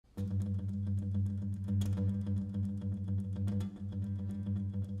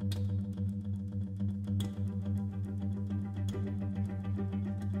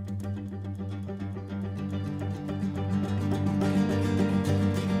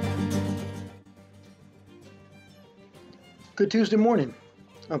Good Tuesday morning.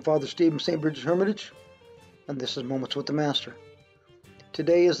 I'm Father Steve from St. Bridget's Hermitage, and this is Moments with the Master.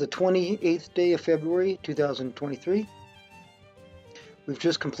 Today is the 28th day of February 2023. We've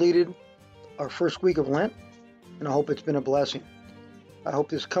just completed our first week of Lent, and I hope it's been a blessing. I hope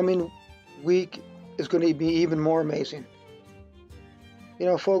this coming week is going to be even more amazing. You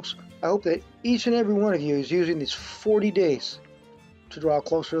know, folks, I hope that each and every one of you is using these 40 days to draw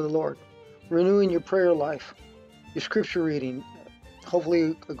closer to the Lord, renewing your prayer life, your scripture reading,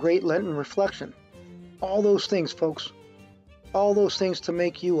 hopefully a great Lenten reflection. All those things, folks. All those things to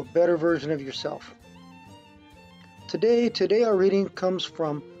make you a better version of yourself. Today our reading comes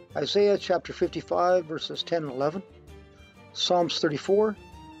from Isaiah chapter 55, verses 10 and 11, Psalms 34,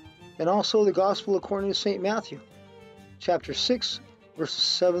 and also the Gospel according to St. Matthew, chapter 6, verses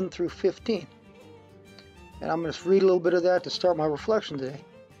 7 through 15. And I'm going to read a little bit of that to start my reflection today.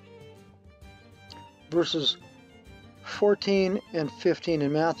 Verses 14 and 15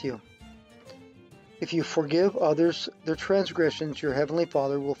 in Matthew. If you forgive others their transgressions, your heavenly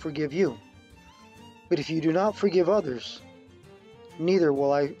Father will forgive you. But if you do not forgive others, neither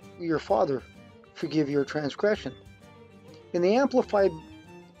will your Father forgive your transgression. In the Amplified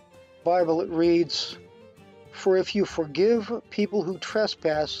Bible it reads, "For if you forgive people who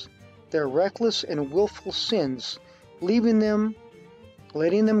trespass their reckless and willful sins, leaving them,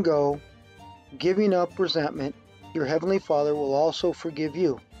 letting them go, giving up resentment, your heavenly Father will also forgive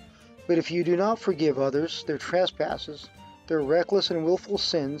you. But if you do not forgive others their trespasses, their reckless and willful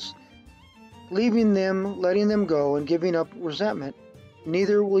sins, leaving them, letting them go, and giving up resentment,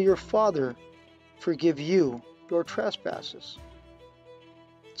 neither will your Father forgive you your trespasses."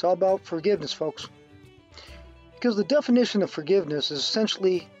 It's all about forgiveness, folks. Because the definition of forgiveness is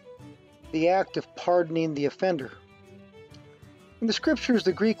essentially the act of pardoning the offender. In the scriptures,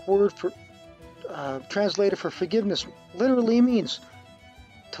 the Greek word for translated for forgiveness literally means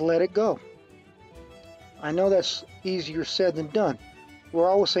to let it go. I know that's easier said than done. We're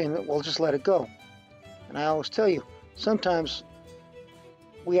always saying that, well, just let it go. And I always tell you, sometimes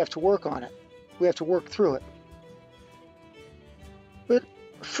we have to work on it. We have to work through it. But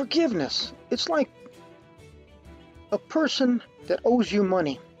forgiveness, it's like a person that owes you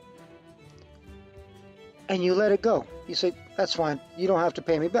money and you let it go. You say, that's fine, you don't have to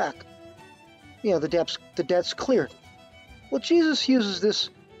pay me back. You know, the debt's cleared. Well, Jesus uses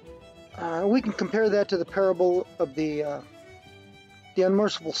this, we can compare that to the parable of the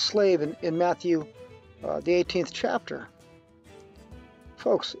unmerciful slave in Matthew, the 18th chapter.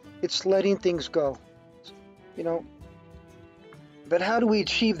 Folks, it's letting things go. You know, but how do we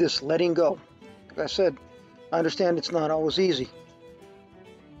achieve this letting go? Like I said, I understand it's not always easy.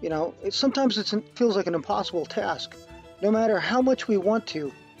 You know, sometimes it feels like an impossible task. No matter how much we want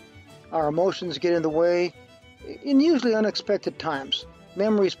to, our emotions get in the way in usually unexpected times.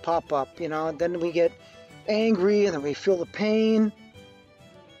 Memories pop up, you know, and then we get angry and then we feel the pain.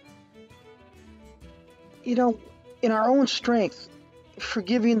 You know, in our own strength,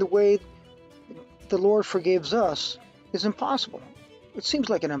 forgiving the way the Lord forgives us is impossible. It seems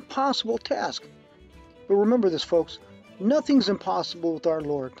like an impossible task. But remember this, folks, nothing's impossible with our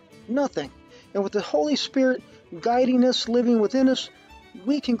Lord. Nothing. And with the Holy Spirit guiding us, living within us,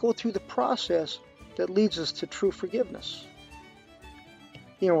 we can go through the process that leads us to true forgiveness.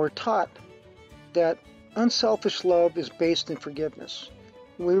 You know, we're taught that unselfish love is based in forgiveness.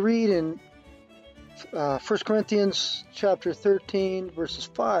 We read in 1 Corinthians chapter 13, verses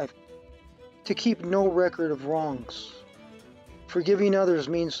 5, to keep no record of wrongs. Forgiving others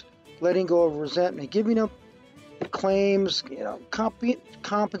means letting go of resentment, giving up claims, you know,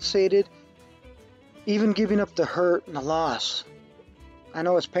 compensated, even giving up the hurt and the loss. I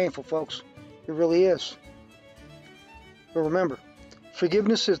know it's painful, folks. It really is. But remember,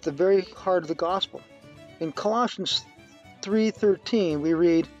 forgiveness is the very heart of the gospel. In Colossians 3:13, we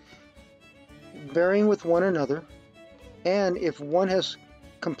read, "Bearing with one another, and if one has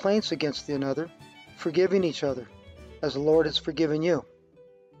complaints against the another, forgiving each other, as the Lord has forgiven you.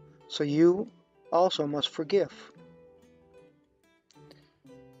 So you also must forgive."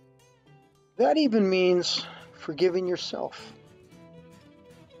 That even means forgiving yourself.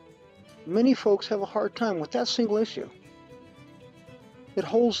 Many folks have a hard time with that single issue. It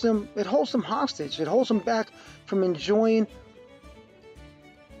holds them hostage. It holds them back from enjoying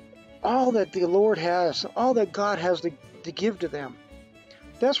all that the Lord has, all that God has to give to them.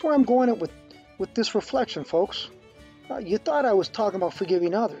 That's where I'm going with this reflection, folks. You thought I was talking about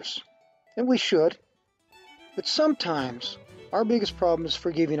forgiving others, and we should. But sometimes our biggest problem is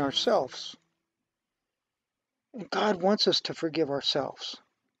forgiving ourselves. And God wants us to forgive ourselves.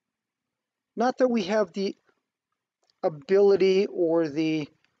 Not that we have the ability or the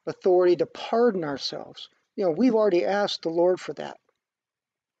authority to pardon ourselves. We've already asked the Lord for that,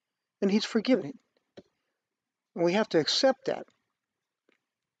 and He's forgiven it. And we have to accept that.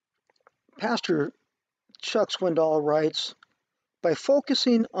 Pastor Chuck Swindoll writes, by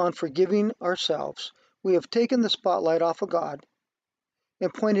focusing on forgiving ourselves, we have taken the spotlight off of God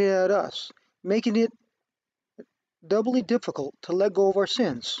and pointed it at us, making it doubly difficult to let go of our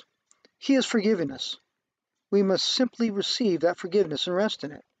sins. He has forgiven us. We must simply receive that forgiveness and rest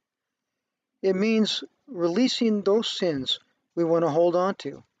in it. It means releasing those sins we want to hold on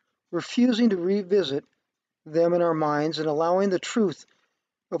to, refusing to revisit them in our minds, and allowing the truth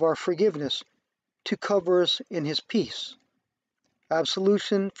of our forgiveness to cover us in His peace.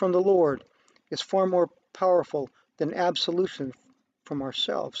 Absolution from the Lord is far more powerful than absolution from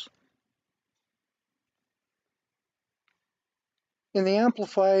ourselves. In the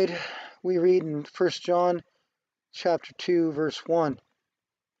Amplified, we read in 1 John chapter 2, verse 1,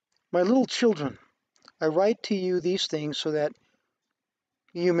 my little children, I write to you these things so that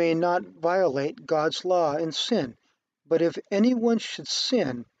you may not violate God's law and sin. But if anyone should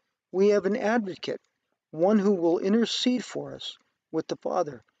sin, we have an advocate, one who will intercede for us with the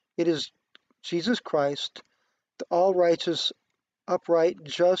Father. It is Jesus Christ, the all-righteous, upright,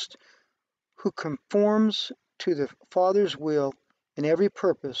 just, who conforms to the Father's will in every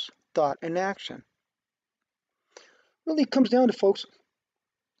purpose, thought, and action. Really comes down to, folks,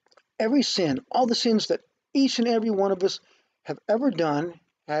 every sin, all the sins that each and every one of us have ever done,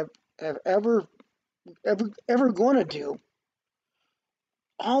 have ever going to do,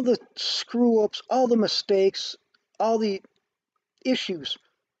 all the screw-ups, all the mistakes, all the issues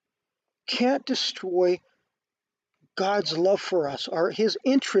can't destroy God's love for us or His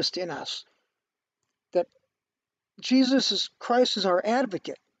interest in us. That Christ is our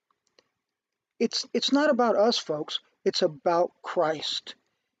advocate. It's not about us, folks. It's about Christ.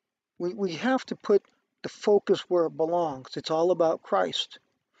 We have to put the focus where it belongs. It's all about Christ.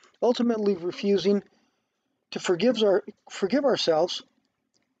 Ultimately, refusing to forgive ourselves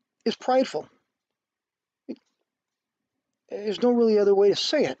is prideful. There's no really other way to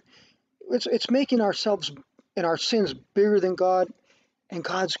say it. It's making ourselves and our sins bigger than God and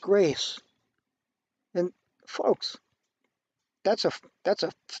God's grace. And folks, that's a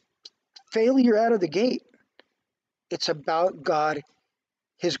failure out of the gate. It's about God,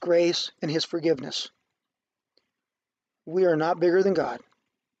 His grace, and His forgiveness. We are not bigger than God.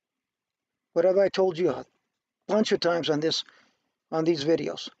 What have I told you a bunch of times on these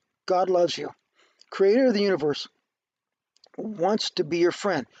videos? God loves you. Creator of the universe wants to be your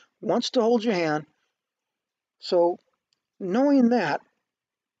friend, wants to hold your hand. So knowing that,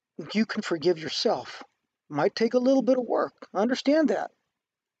 you can forgive yourself. Might take a little bit of work. I understand that.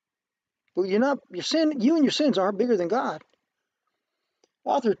 But you and your sins aren't bigger than God.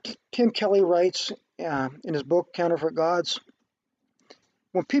 Author Tim Kelly writes in his book, Counterfeit Gods,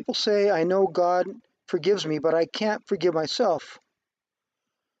 when people say, I know God forgives me, but I can't forgive myself,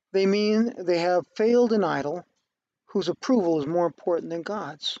 they mean they have failed an idol whose approval is more important than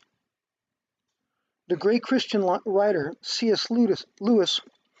God's. The great Christian writer C.S. Lewis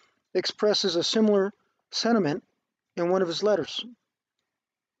expresses a similar sentiment in one of his letters.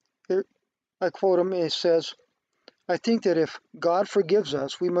 Here, I quote him, he says, I think that if God forgives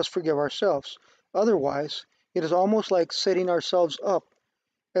us, we must forgive ourselves. Otherwise, it is almost like setting ourselves up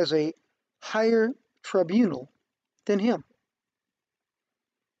as a higher tribunal than Him.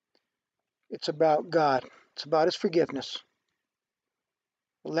 It's about God. It's about His forgiveness.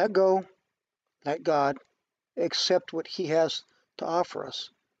 Let go, let God, accept what He has to offer us.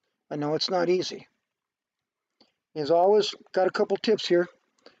 I know it's not easy. As always, got a couple tips here.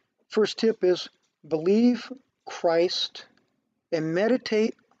 First tip is believe Christ and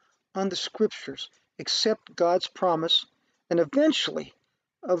meditate on the Scriptures. Accept God's promise, and eventually,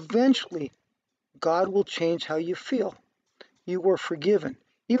 God will change how you feel. You are forgiven,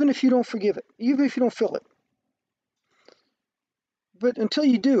 even if you don't forgive it, even if you don't feel it. But until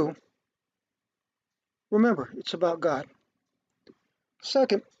you do, remember, it's about God.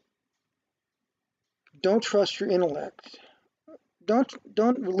 Second, don't trust your intellect.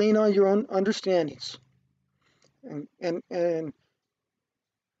 Don't lean on your own understandings. And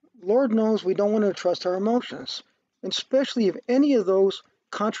Lord knows we don't want to trust our emotions, especially if any of those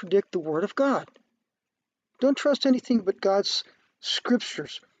contradict the Word of God. Don't trust anything but God's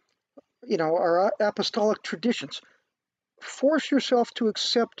Scriptures, our apostolic traditions. Force yourself to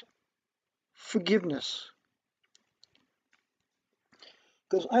accept forgiveness.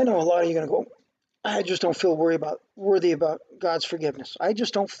 Because I know a lot of you are going to go, I just don't feel worthy about God's forgiveness. I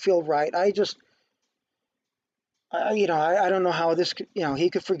just don't feel right. I don't know how this could, he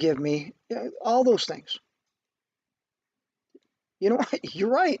could forgive me. All those things. You know, you're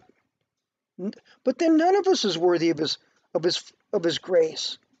right. But then none of us is worthy of his of his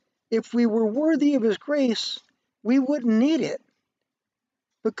grace. If we were worthy of his grace, we wouldn't need it.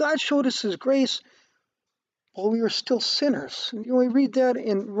 But God showed us his grace while we were still sinners. We read that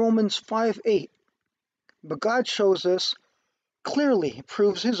in Romans 5:8. But God shows us clearly,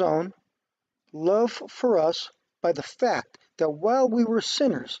 proves his own love for us by the fact that while we were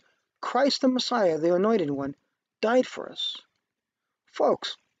sinners, Christ the Messiah, the Anointed One, died for us.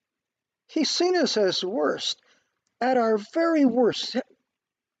 Folks, he's seen us as worst, at our very worst.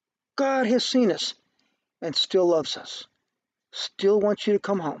 God has seen us and still loves us, still wants you to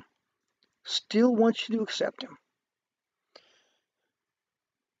come home, still wants you to accept him.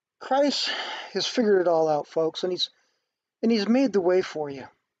 Christ has figured it all out, folks, and he's made the way for you.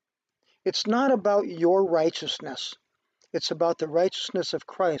 It's not about your righteousness. It's about the righteousness of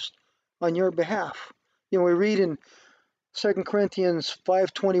Christ on your behalf. We read in 2 Corinthians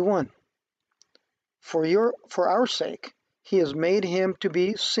 5:21, for our sake he has made him to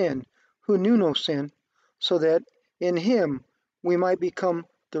be sin who knew no sin, so that in him we might become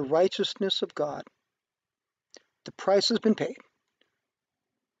the righteousness of God. The price has been paid.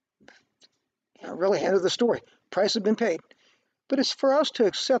 Really, end of the story. Price has been paid. But it's for us to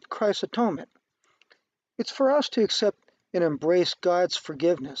accept Christ's atonement. It's for us to accept and embrace God's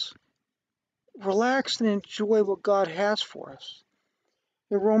forgiveness. Relax and enjoy what God has for us.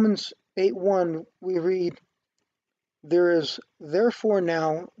 In Romans 8:1, we read, there is therefore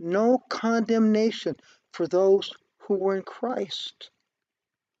now no condemnation for those who were in Christ.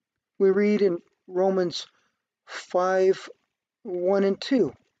 We read in Romans 5:1 and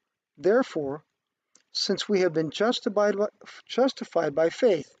 2, therefore, since we have been justified by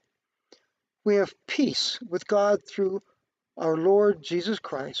faith, we have peace with God through our Lord Jesus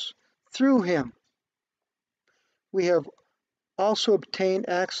Christ. Through him, we have also obtained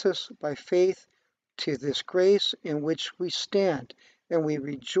access by faith to this grace in which we stand, and we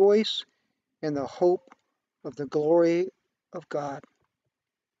rejoice in the hope of the glory of God.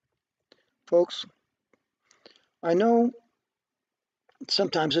 Folks, I know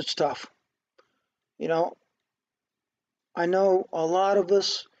sometimes it's tough. I know a lot of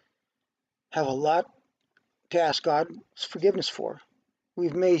us have a lot to ask God's forgiveness for.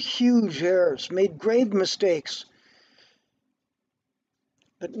 We've made huge errors, made grave mistakes.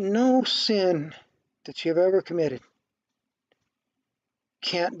 But no sin that you've ever committed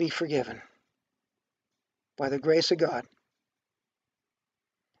can't be forgiven by the grace of God.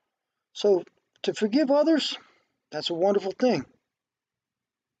 So to forgive others, that's a wonderful thing.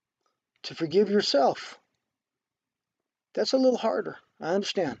 To forgive yourself, that's a little harder. I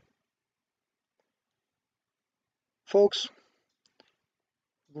understand. Folks,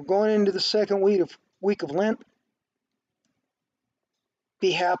 we're going into the second week of Lent.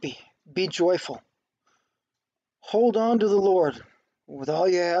 Be happy. Be joyful. Hold on to the Lord with all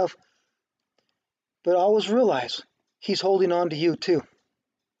you have, but always realize he's holding on to you too.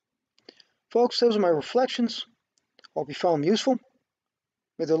 Folks, those are my reflections. Hope you found them useful.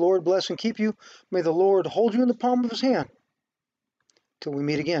 May the Lord bless and keep you. May the Lord hold you in the palm of his hand. Till we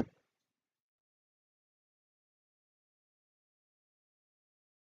meet again.